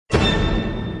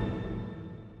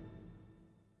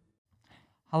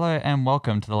Hello and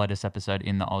welcome to the latest episode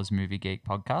in the Oz Movie Geek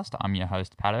podcast. I'm your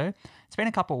host, Pato. It's been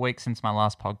a couple of weeks since my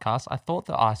last podcast. I thought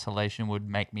that isolation would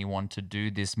make me want to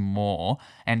do this more.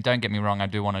 And don't get me wrong, I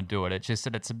do want to do it. It's just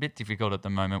that it's a bit difficult at the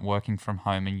moment working from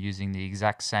home and using the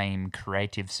exact same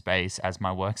creative space as my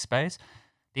workspace.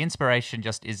 The inspiration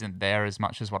just isn't there as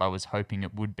much as what I was hoping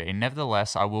it would be.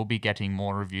 Nevertheless, I will be getting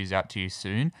more reviews out to you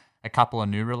soon. A couple of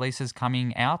new releases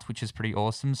coming out, which is pretty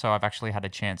awesome. So I've actually had a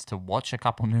chance to watch a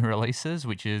couple new releases,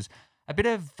 which is a bit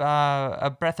of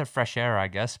a breath of fresh air, I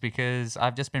guess, because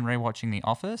I've just been rewatching The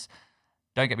Office.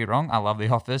 Don't get me wrong, I love The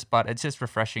Office, but it's just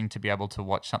refreshing to be able to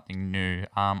watch something new.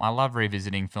 I love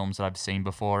revisiting films that I've seen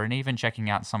before and even checking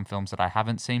out some films that I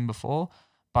haven't seen before.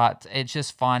 But it's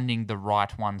just finding the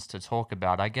right ones to talk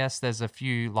about. I guess there's a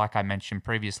few, like I mentioned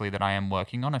previously, that I am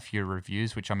working on, a few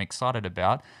reviews, which I'm excited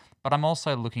about. But I'm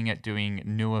also looking at doing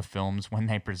newer films when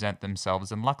they present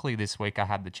themselves. And luckily this week I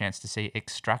had the chance to see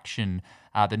Extraction,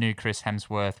 the new Chris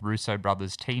Hemsworth, Russo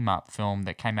brothers team-up film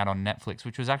that came out on Netflix,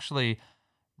 which was actually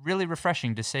really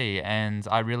refreshing to see. And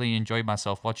I really enjoyed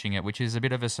myself watching it, which is a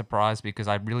bit of a surprise because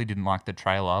I really didn't like the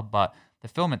trailer. But the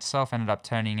film itself ended up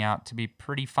turning out to be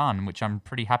pretty fun, which I'm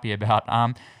pretty happy about.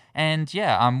 And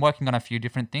yeah, I'm working on a few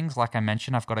different things. Like I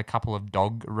mentioned, I've got a couple of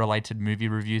dog-related movie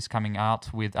reviews coming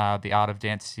out with The Art of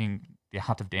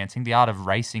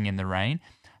Racing in the Rain,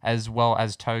 as well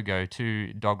as Togo,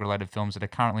 two dog-related films that are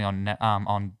currently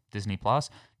on Disney Plus.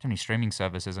 Too many streaming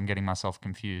services, I'm getting myself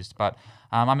confused. But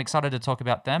I'm excited to talk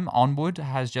about them. Onward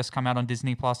has just come out on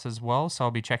Disney Plus as well, so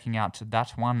I'll be checking out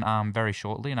that one very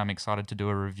shortly, and I'm excited to do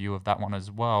a review of that one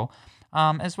as well.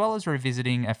 As well as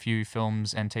revisiting a few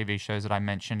films and TV shows that I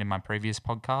mentioned in my previous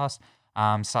podcast,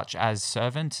 such as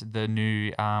Servant, the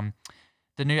new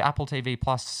Apple TV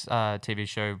Plus TV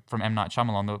show from M. Night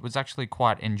Shyamalan that was actually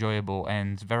quite enjoyable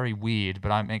and very weird,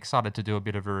 but I'm excited to do a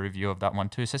bit of a review of that one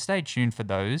too, so stay tuned for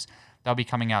those. They'll be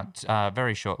coming out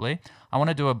very shortly. I want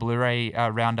to do a Blu-ray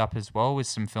roundup as well with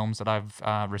some films that I've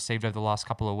received over the last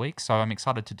couple of weeks, so I'm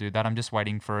excited to do that. I'm just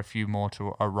waiting for a few more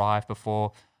to arrive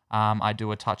before I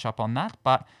do a touch-up on that.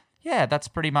 But yeah, that's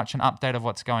pretty much an update of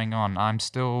what's going on. I'm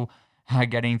still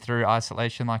getting through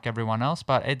isolation like everyone else,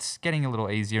 but it's getting a little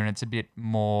easier and it's a bit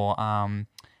more... I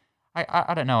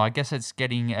don't know, I guess it's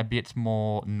getting a bit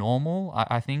more normal.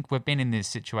 I think we've been in this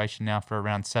situation now for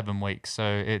around 7 weeks, so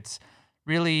it's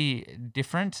really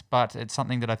different, but it's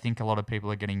something that I think a lot of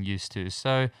people are getting used to.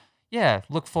 So yeah,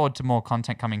 look forward to more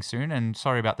content coming soon, and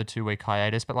sorry about the 2-week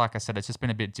hiatus, but like I said, it's just been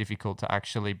a bit difficult to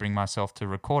actually bring myself to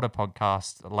record a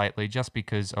podcast lately just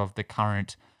because of the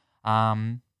current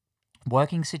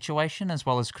working situation as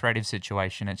well as creative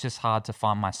situation. It's just hard to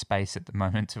find my space at the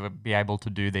moment to be able to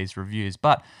do these reviews.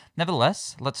 But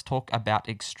nevertheless, let's talk about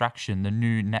Extraction, the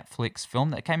new Netflix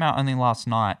film that came out only last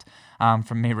night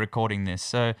from me recording this.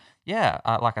 So yeah,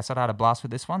 like I said, I had a blast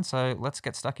with this one, so let's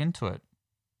get stuck into it.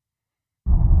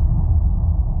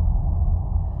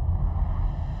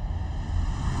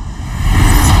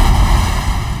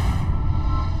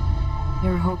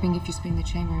 You're hoping if you spin the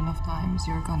chamber enough times,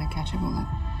 you're gonna catch a bullet.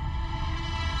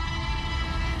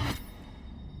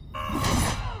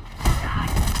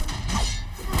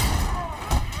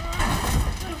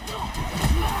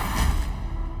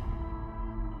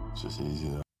 It's just easy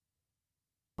though.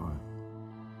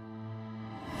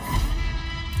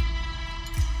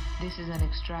 This is an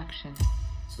extraction.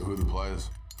 So who are the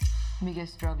players?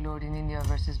 Biggest drug lord in India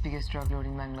versus biggest drug lord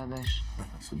in Bangladesh.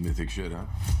 Some mythic shit, huh?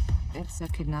 It's a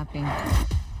kidnapping.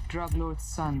 Drug lord's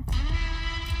son.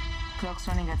 Clock's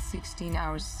running at 16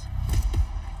 hours.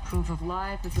 Proof of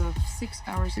life as of 6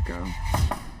 hours ago.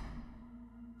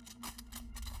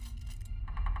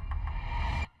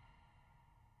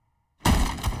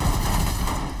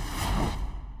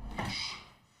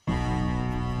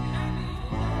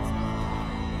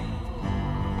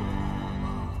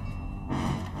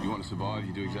 You want to survive,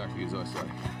 you do exactly as I say.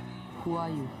 Who are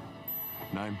you?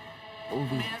 Name?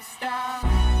 Ovi.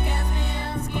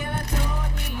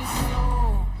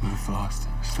 Move fast,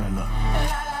 stay low.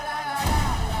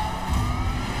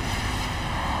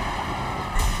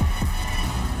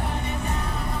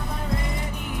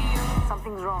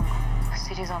 Something's wrong. The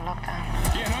city's on lockdown.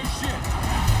 Yeah, no shit!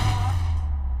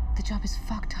 The job is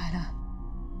fucked, Tyler.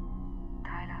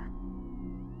 Tyler.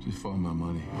 Just find my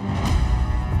money.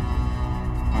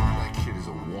 That kid is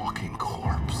a walking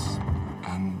corpse.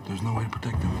 And there's no way to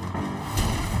protect him.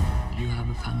 You have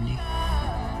a family.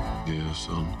 Yeah,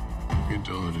 son. He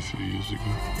died a few years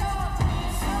ago.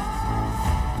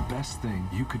 The best thing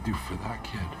you could do for that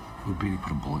kid would be to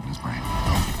put a bullet in his brain.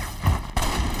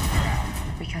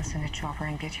 We can send a chopper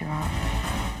and get you out.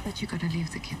 But you gotta leave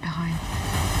the kid behind.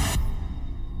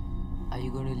 I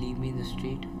you going to leave me in the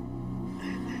street?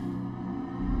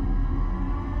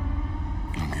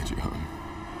 I'll get you home.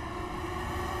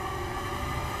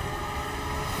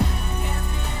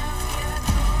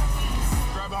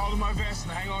 Grab a hold of my vest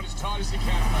and hang on as tight as you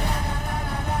can.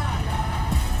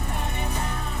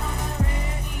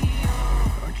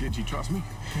 Kid, you trust me?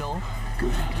 No.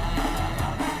 Good.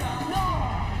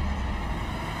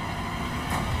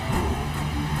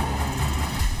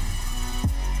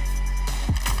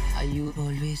 Are you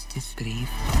always this brave?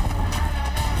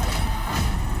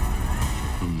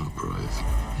 I'm not brave.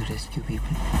 You rescue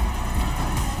people?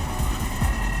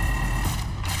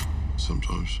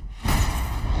 Sometimes.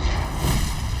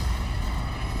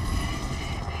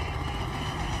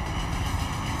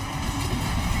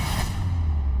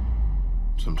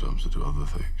 Sometimes I do other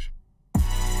things.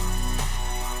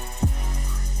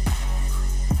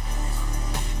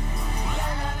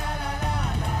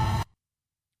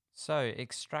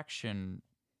 Extraction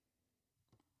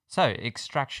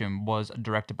was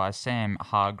directed by Sam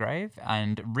Hargrave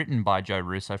and written by Joe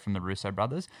Russo from the Russo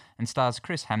brothers and stars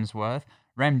Chris Hemsworth,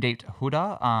 Ramdeep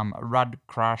Huda,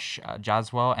 Rutgers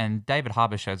Jaswal, and David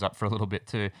Harbour shows up for a little bit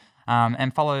too.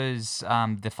 And follows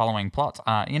the following plot.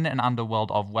 In an underworld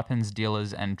of weapons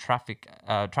dealers and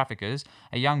traffickers,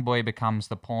 a young boy becomes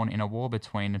the pawn in a war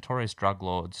between notorious drug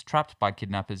lords. Trapped by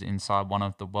kidnappers inside one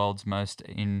of the world's most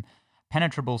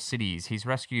impenetrable cities, his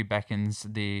rescue beckons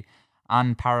the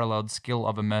unparalleled skill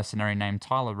of a mercenary named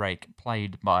Tyler Rake,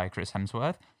 played by Chris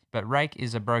Hemsworth. But Rake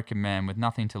is a broken man with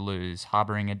nothing to lose,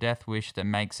 harboring a death wish that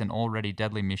makes an already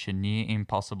deadly mission near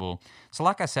impossible. So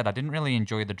like I said, I didn't really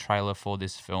enjoy the trailer for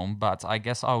this film, but I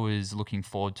guess I was looking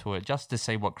forward to it just to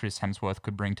see what Chris Hemsworth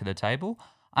could bring to the table.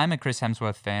 I'm a Chris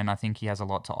Hemsworth fan. I think he has a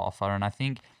lot to offer, and I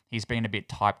think he's been a bit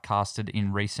typecasted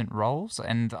in recent roles,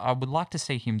 and I would like to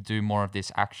see him do more of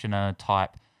this actioner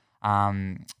type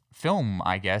film,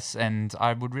 I guess, and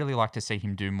I would really like to see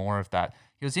him do more of that.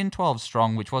 He was in 12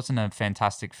 Strong, which wasn't a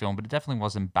fantastic film, but it definitely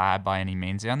wasn't bad by any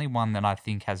means. The only one that I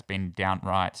think has been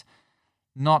downright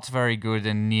not very good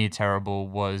and near terrible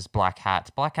was Black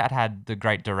Hat. Black Hat had the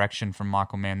great direction from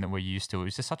Michael Mann that we're used to. It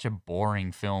was just such a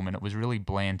boring film, and it was really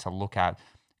bland to look at.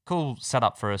 Cool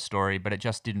setup for a story, but it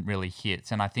just didn't really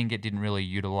hit, and I think it didn't really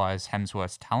utilize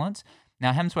Hemsworth's talent.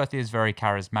 Now, Hemsworth is very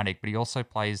charismatic, but he also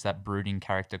plays that brooding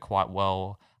character quite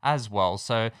well as well.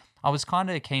 So I was kind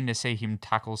of keen to see him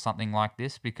tackle something like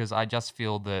this because I just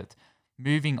feel that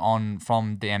moving on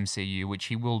from the MCU, which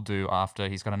he will do after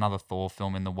he's got another Thor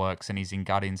film in the works and he's in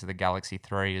Guardians of the Galaxy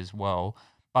 3 as well,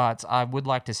 but I would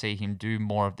like to see him do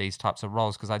more of these types of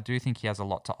roles because I do think he has a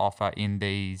lot to offer in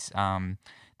these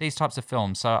types of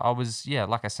films. So I was,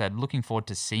 like I said, looking forward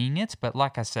to seeing it. But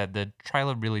like I said, the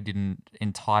trailer really didn't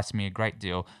entice me a great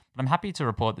deal. But I'm happy to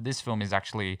report that this film is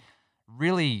actually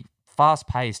really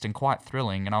fast-paced and quite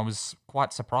thrilling. And I was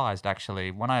quite surprised, actually.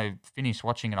 When I finished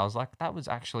watching it, I was like, that was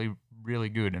actually really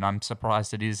good. And I'm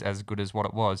surprised it is as good as what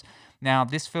it was. Now,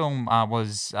 this film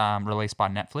was released by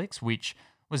Netflix, which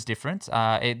was different.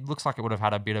 It looks like it would have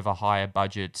had a bit of a higher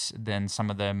budget than some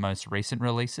of their most recent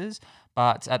releases,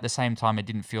 but at the same time, it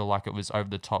didn't feel like it was over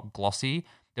the top glossy.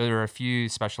 There were a few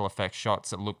special effects shots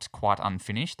that looked quite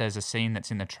unfinished. There's a scene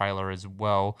that's in the trailer as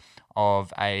well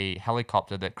of a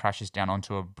helicopter that crashes down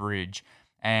onto a bridge,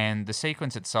 and the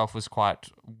sequence itself was quite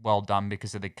well done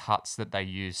because of the cuts that they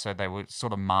used, so they were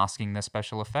sort of masking the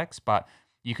special effects, but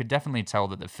you could definitely tell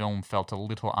that the film felt a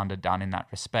little underdone in that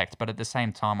respect. But at the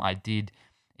same time, I did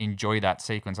enjoy that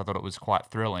sequence. I thought it was quite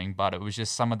thrilling, but it was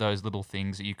just some of those little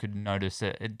things that you could notice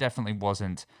that it definitely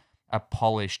wasn't a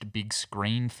polished big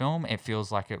screen film. It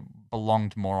feels like it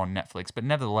belonged more on Netflix, but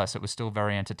nevertheless, it was still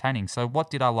very entertaining. So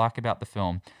what did I like about the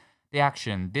film? The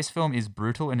action. This film is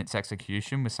brutal in its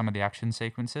execution with some of the action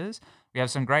sequences. We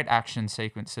have some great action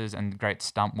sequences and great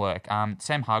stunt work.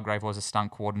 Sam Hargrave was a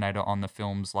stunt coordinator on the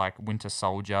films like Winter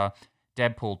Soldier,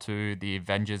 Deadpool 2, the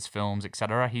Avengers films,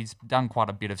 etc. He's done quite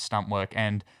a bit of stunt work,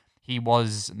 and he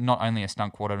was not only a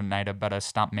stunt coordinator, but a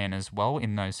stuntman as well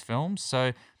in those films.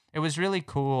 So it was really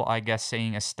cool, I guess,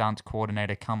 seeing a stunt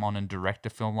coordinator come on and direct a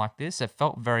film like this. It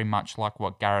felt very much like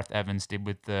what Gareth Evans did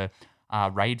with the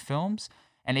Raid films,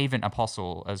 and even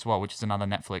Apostle as well, which is another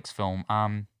Netflix film.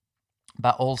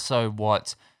 But also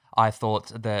what I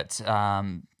thought that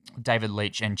David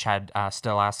Leitch and Chad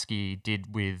Stahelski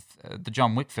did with the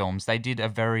John Wick films. They did a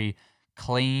very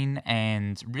clean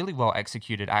and really well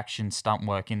executed action stunt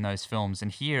work in those films,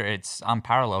 and here it's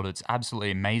unparalleled. It's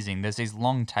absolutely amazing. There's these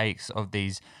long takes of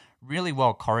these really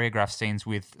well choreographed scenes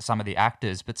with some of the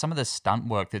actors, but some of the stunt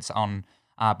work that's on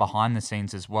behind the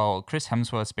scenes as well. Chris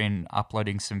Hemsworth's been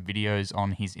uploading some videos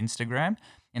on his Instagram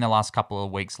in the last couple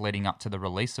of weeks leading up to the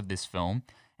release of this film,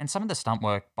 And some of the stunt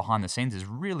work behind the scenes is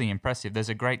really impressive. There's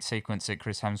a great sequence that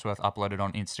Chris Hemsworth uploaded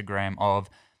on Instagram of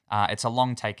it's a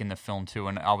long take in the film too,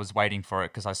 and I was waiting for it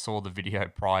because I saw the video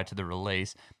prior to the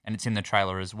release, and it's in the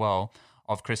trailer as well,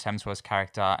 of Chris Hemsworth's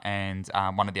character and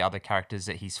one of the other characters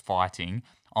that he's fighting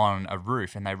on a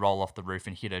roof, and they roll off the roof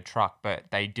and hit a truck, but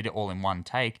they did it all in one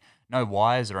take. No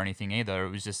wires or anything either.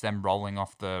 It was just them rolling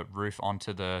off the roof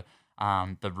onto the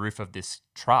roof of this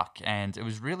truck, and it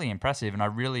was really impressive, and I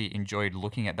really enjoyed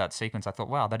looking at that sequence. I thought,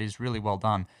 wow, that is really well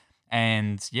done.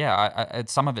 And yeah,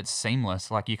 some of it's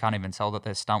seamless. Like you can't even tell that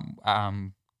they're stunt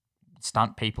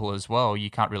people as well. You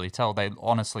can't really tell. They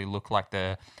honestly look like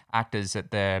the actors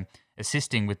that they're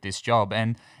assisting with this job.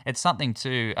 And it's something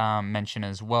to mention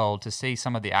as well, to see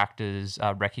some of the actors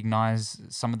recognize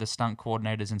some of the stunt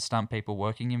coordinators and stunt people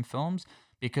working in films,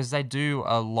 because they do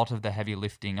a lot of the heavy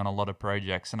lifting on a lot of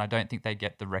projects, and I don't think they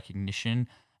get the recognition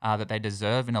that they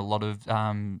deserve in a lot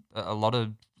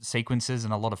of sequences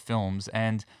and a lot of films.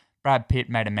 And Brad Pitt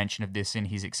made a mention of this in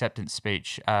his acceptance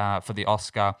speech for the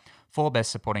Oscar for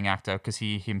Best Supporting Actor, because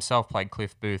he himself played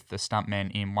Cliff Booth, the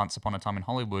stuntman in Once Upon a Time in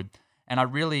Hollywood. And I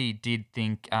really did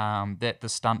think that the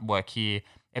stunt work here,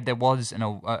 if there was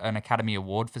an Academy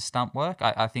Award for stunt work,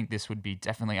 I think this would be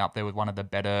definitely up there with one of the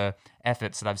better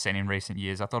efforts that I've seen in recent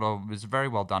years. I thought it was very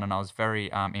well done, and I was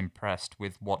very impressed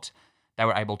with what they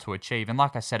were able to achieve. And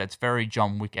like I said, it's very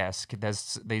John Wick-esque.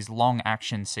 There's these long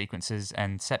action sequences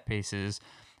and set pieces,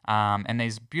 and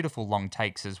these beautiful long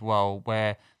takes as well,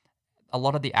 where a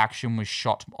lot of the action was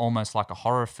shot almost like a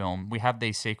horror film. We have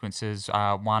these sequences,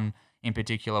 one in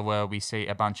particular where we see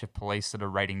a bunch of police that are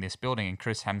raiding this building, and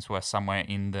Chris Hemsworth somewhere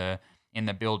in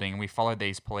the building. We follow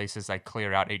these police as they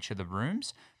clear out each of the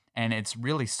rooms, and it's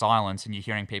really silent, and you're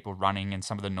hearing people running and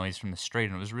some of the noise from the street,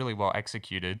 and it was really well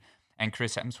executed. And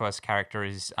Chris Hemsworth's character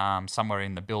is somewhere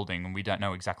in the building, and we don't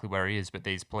know exactly where he is, but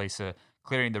these police are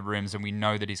clearing the rooms, and we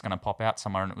know that he's going to pop out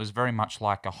somewhere, and it was very much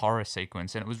like a horror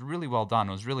sequence, and it was really well done.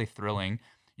 It was really thrilling.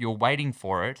 You were waiting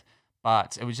for it,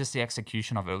 but it was just the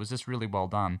execution of it. It was just really well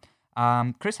done.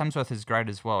 Chris Hemsworth is great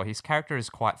as well. His character is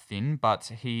quite thin, but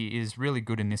he is really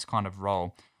good in this kind of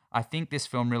role. I think this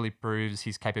film really proves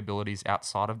his capabilities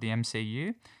outside of the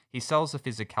MCU. He sells the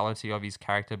physicality of his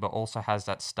character, but also has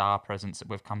that star presence that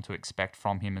we've come to expect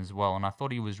from him as well, and I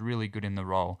thought he was really good in the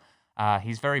role.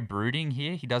 He's very brooding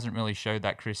here. He doesn't really show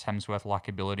that Chris Hemsworth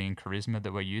likability and charisma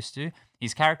that we're used to.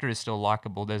 His character is still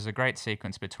likable. There's a great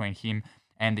sequence between him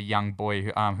and a young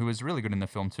boy who was really good in the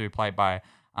film too, played by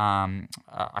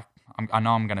I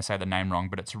know I'm going to say the name wrong,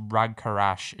 but it's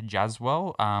Ragkarash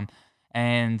Jaswal.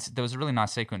 And there was a really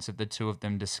nice sequence of the two of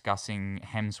them discussing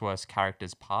Hemsworth's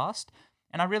character's past.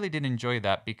 And I really did enjoy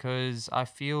that, because I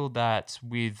feel that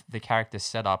with the character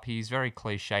setup, he's very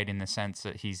cliched in the sense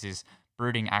that he's this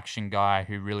brooding action guy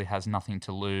who really has nothing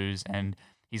to lose, and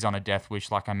he's on a death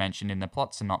wish, like I mentioned in the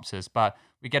plot synopsis. But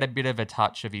we get a bit of a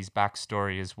touch of his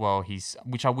backstory as well,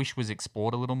 which I wish was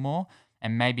explored a little more.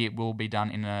 And maybe it will be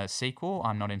done in a sequel.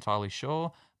 I'm not entirely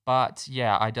sure. But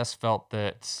yeah, I just felt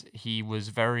that he was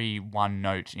very one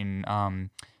note in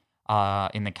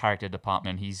the character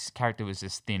department. His character was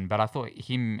just thin, but I thought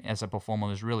him as a performer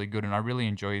was really good, and I really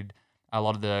enjoyed a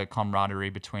lot of the camaraderie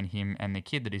between him and the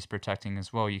kid that he's protecting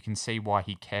as well. You can see why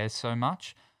he cares so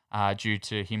much due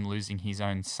to him losing his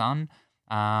own son.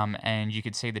 And you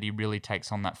could see that he really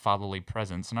takes on that fatherly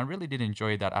presence, and I really did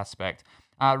enjoy that aspect.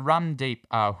 Ramdeep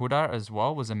Huda as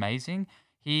well was amazing.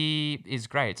 He is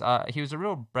great. He was a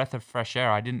real breath of fresh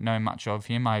air. I didn't know much of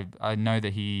him. I know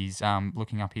that he's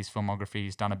looking up his filmography.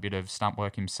 He's done a bit of stunt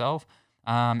work himself,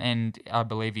 and I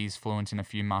believe he's fluent in a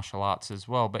few martial arts as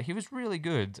well. But he was really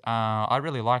good. I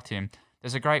really liked him.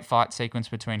 There's a great fight sequence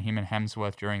between him and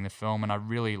Hemsworth during the film, and I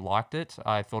really liked it.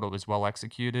 I thought it was well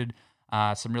executed.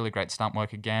 Some really great stunt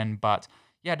work again, but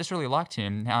yeah, I just really liked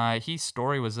him. His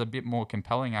story was a bit more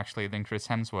compelling, actually, than Chris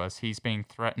Hemsworth's. He's being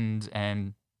threatened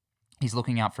and he's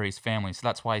looking out for his family, so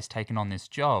that's why he's taken on this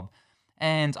job.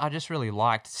 And I just really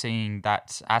liked seeing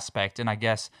that aspect, and I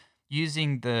guess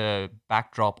using the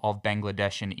backdrop of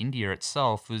Bangladesh and India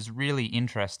itself was really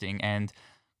interesting and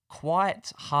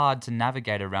quite hard to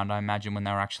navigate around, I imagine, when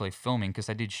they were actually filming, because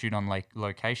they did shoot on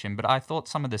location. But I thought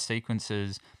some of the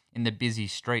sequences in the busy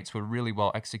streets were really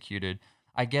well executed.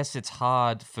 I guess it's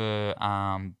hard for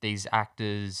these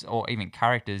actors or even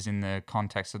characters in the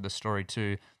context of the story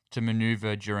to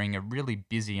maneuver during a really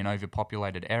busy and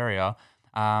overpopulated area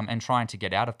and trying to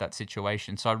get out of that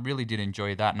situation. So I really did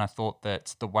enjoy that, and I thought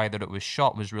that the way that it was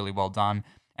shot was really well done,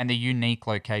 and the unique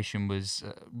location was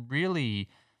really,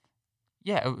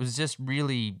 it was just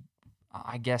really,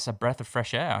 I guess, a breath of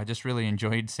fresh air. I just really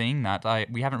enjoyed seeing that.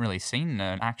 We haven't really seen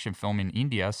an action film in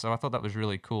India, so I thought that was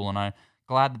really cool, and I'm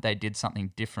glad that they did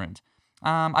something different.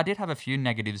 I did have a few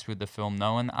negatives with the film,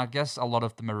 though, and I guess a lot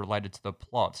of them are related to the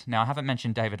plot. Now, I haven't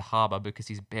mentioned David Harbour because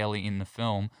he's barely in the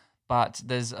film, but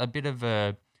there's a bit of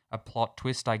a plot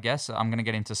twist, I guess. I'm going to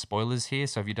get into spoilers here,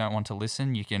 so if you don't want to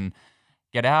listen, you can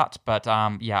get out. But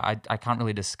yeah, I can't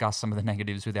really discuss some of the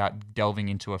negatives without delving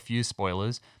into a few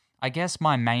spoilers. I guess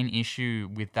my main issue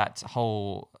with that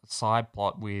whole side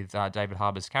plot with David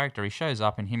Harbour's character, he shows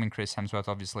up and him and Chris Hemsworth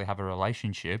obviously have a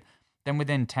relationship. Then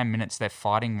within 10 minutes, they're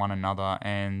fighting one another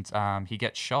and he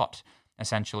gets shot,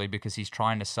 essentially, because he's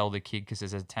trying to sell the kid because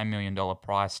there's a $10 million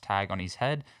price tag on his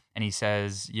head. And he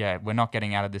says, yeah, we're not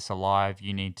getting out of this alive.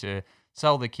 You need to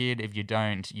sell the kid. If you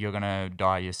don't, you're going to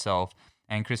die yourself.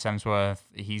 And Chris Hemsworth,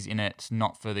 he's in it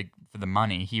not for the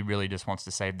money. He really just wants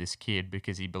to save this kid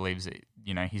because he believes that,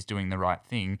 he's doing the right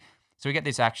thing. So we get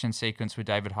this action sequence with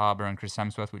David Harbour and Chris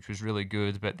Hemsworth, which was really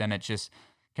good, but then it just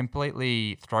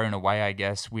completely thrown away, I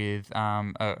guess, with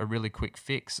a really quick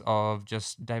fix of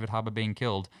just David Harbour being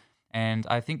killed. And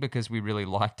I think because we really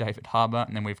like David Harbour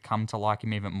and then we've come to like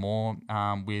him even more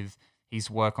with his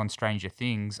work on Stranger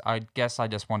Things, I guess I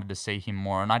just wanted to see him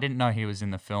more. And I didn't know he was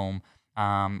in the film.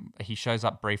 He shows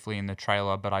up briefly in the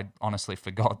trailer, but I honestly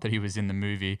forgot that he was in the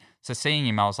movie. So seeing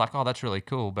him, I was like, oh, that's really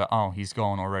cool. But oh, he's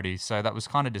gone already. So that was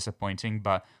kind of disappointing.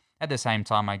 But at the same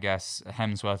time, I guess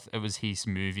Hemsworth, it was his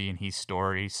movie and his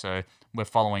story. So we're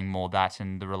following more that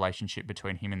and the relationship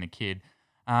between him and the kid.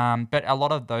 But a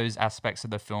lot of those aspects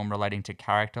of the film relating to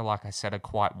character, like I said, are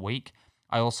quite weak.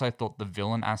 I also thought the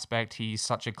villain aspect, he's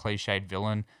such a cliched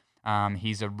villain.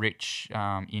 He's a rich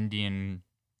Indian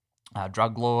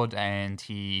drug lord, and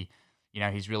he's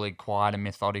really quiet and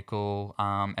methodical.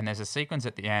 And there's a sequence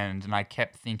at the end, and I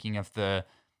kept thinking of the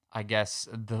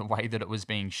way that it was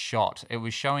being shot. It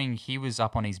was showing he was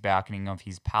up on his balcony of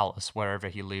his palace, wherever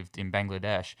he lived in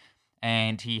Bangladesh,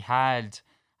 and he had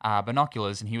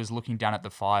binoculars and he was looking down at the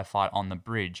firefight on the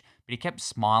bridge, but he kept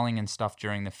smiling and stuff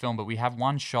during the film. But we have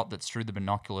one shot that's through the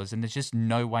binoculars and there's just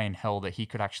no way in hell that he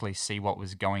could actually see what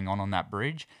was going on that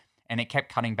bridge. And it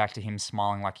kept cutting back to him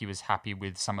smiling like he was happy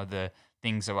with some of the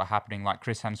things that were happening. Like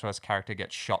Chris Hemsworth's character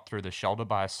gets shot through the shoulder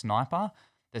by a sniper.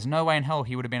 There's no way in hell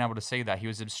he would have been able to see that. He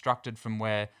was obstructed from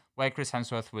where Chris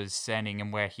Hemsworth was standing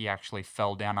and where he actually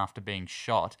fell down after being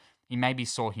shot. He maybe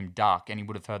saw him duck and he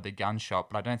would have heard the gunshot,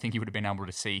 but I don't think he would have been able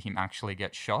to see him actually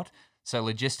get shot. So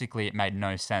logistically, it made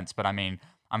no sense. But I mean,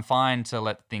 I'm fine to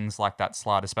let things like that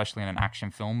slide, especially in an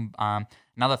action film.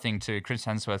 Another thing too, Chris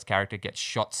Hemsworth's character gets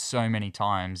shot so many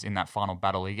times in that final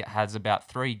battle. He has about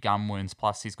 3 gun wounds,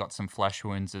 plus he's got some flesh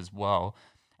wounds as well.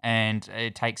 And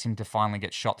it takes him to finally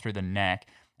get shot through the neck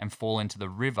and fall into the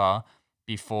river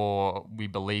before we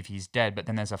believe he's dead. But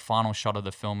then there's a final shot of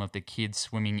the film of the kid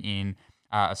swimming in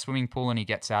a swimming pool, and he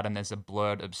gets out and there's a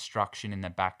blurred obstruction in the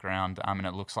background, and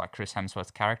it looks like Chris Hemsworth's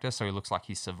character, so he looks like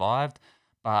he survived.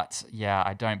 But yeah,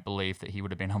 I don't believe that he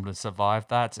would have been able to survive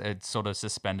that. It sort of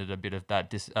suspended a bit of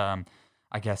that,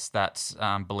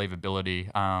 believability.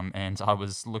 And I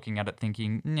was looking at it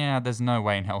thinking, yeah, there's no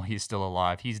way in hell he's still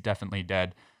alive. He's definitely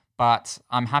dead. But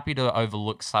I'm happy to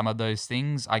overlook some of those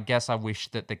things. I guess I wish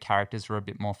that the characters were a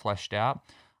bit more fleshed out.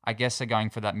 I guess they're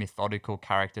going for that methodical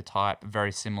character type,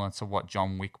 very similar to what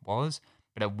John Wick was.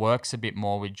 But it works a bit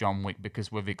more with John Wick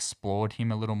because we've explored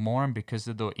him a little more, and because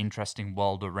of the interesting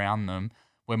world around them,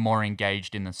 we're more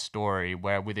engaged in the story.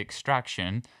 Where with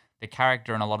Extraction, the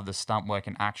character and a lot of the stunt work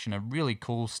and action are really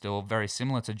cool still, very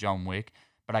similar to John Wick.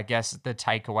 But I guess the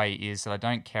takeaway is that I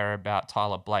don't care about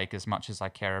Tyler Blake as much as I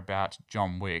care about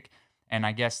John Wick. And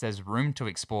I guess there's room to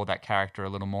explore that character a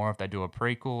little more if they do a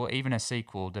prequel or even a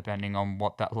sequel, depending on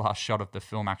what that last shot of the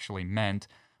film actually meant.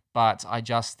 But I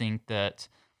just think that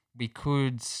we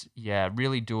could,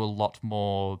 really do a lot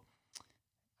more,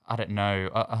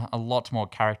 a lot more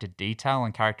character detail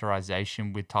and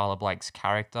characterization with Tyler Blake's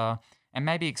character, and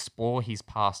maybe explore his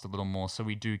past a little more so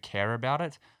we do care about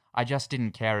it. I just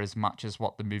didn't care as much as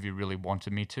what the movie really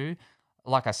wanted me to.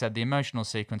 Like I said, the emotional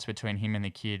sequence between him and the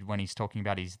kid when he's talking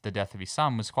about the death of his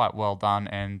son was quite well done,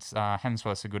 and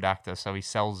Hemsworth's a good actor, so he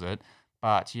sells it.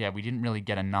 But yeah, we didn't really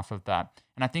get enough of that.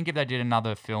 And I think if they did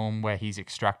another film where he's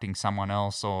extracting someone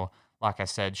else, or like I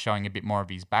said, showing a bit more of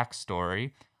his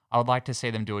backstory, I would like to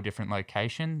see them do a different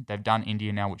location. They've done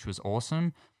India now, which was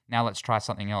awesome. Now let's try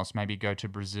something else. Maybe go to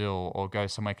Brazil or go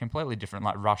somewhere completely different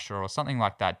like Russia or something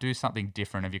like that. Do something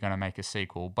different if you're going to make a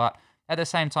sequel. But at the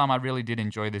same time, I really did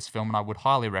enjoy this film and I would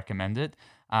highly recommend it.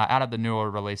 Out of the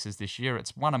newer releases this year,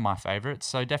 it's one of my favorites,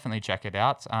 so definitely check it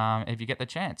out if you get the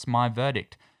chance. My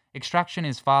verdict: Extraction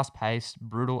is fast-paced,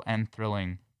 brutal, and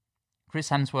thrilling. Chris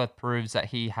Hemsworth proves that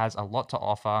he has a lot to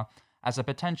offer as a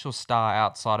potential star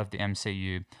outside of the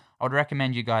MCU. I would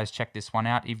recommend you guys check this one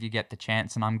out if you get the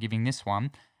chance, and I'm giving this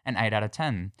one an 8 out of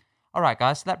 10. Alright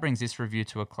guys, so that brings this review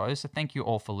to a close, so thank you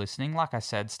all for listening. Like I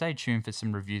said, stay tuned for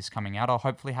some reviews coming out. I'll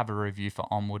hopefully have a review for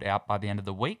Onward out by the end of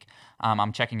the week.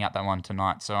 I'm checking out that one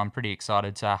tonight, so I'm pretty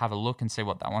excited to have a look and see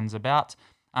what that one's about,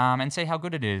 and see how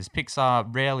good it is.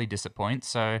 Pixar rarely disappoints,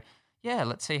 so yeah,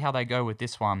 let's see how they go with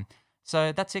this one.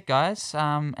 So that's it guys,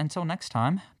 until next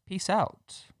time, peace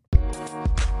out.